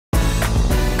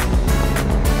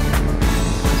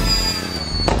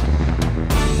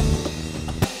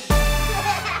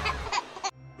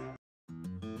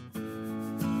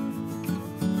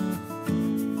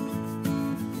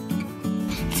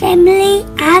family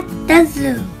at the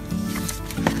zoo.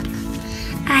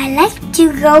 I like to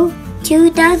go to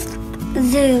the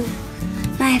zoo.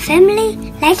 My family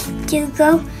likes to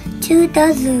go to the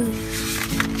zoo.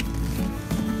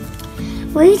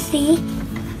 We see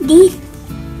these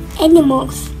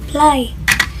animals play.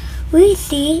 We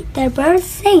see the birds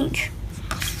sing.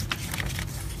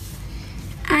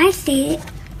 I see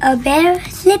a bear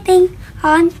sleeping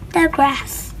on the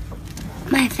grass.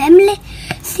 My family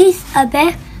sees a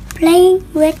bear playing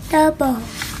with the ball.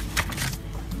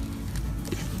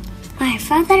 My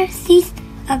father sees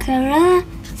a gorilla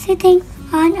sitting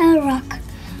on a rock.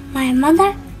 My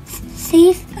mother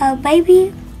sees a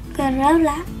baby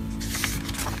gorilla.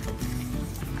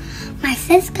 My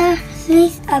sister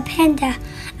sees a panda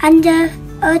under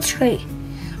a tree.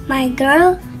 My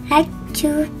girl likes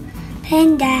to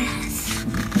pandas.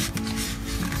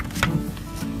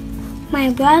 My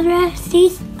brother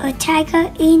sees a tiger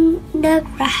in the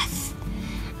grass.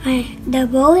 The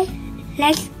boy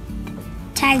likes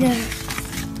tigers.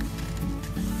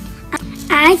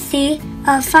 I see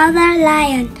a father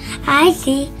lion. I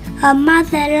see a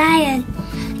mother lion.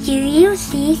 Do you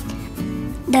see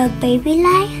the baby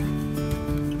lion?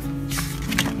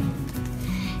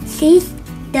 See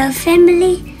the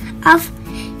family of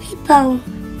hippo.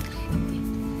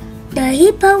 The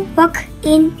hippo walk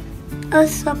in a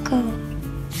circle.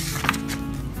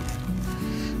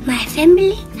 My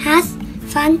family has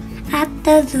fun at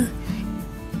the zoo.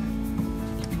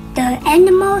 The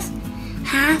animals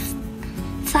have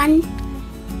fun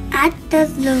at the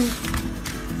zoo.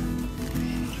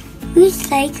 We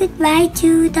say goodbye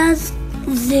to the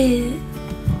zoo.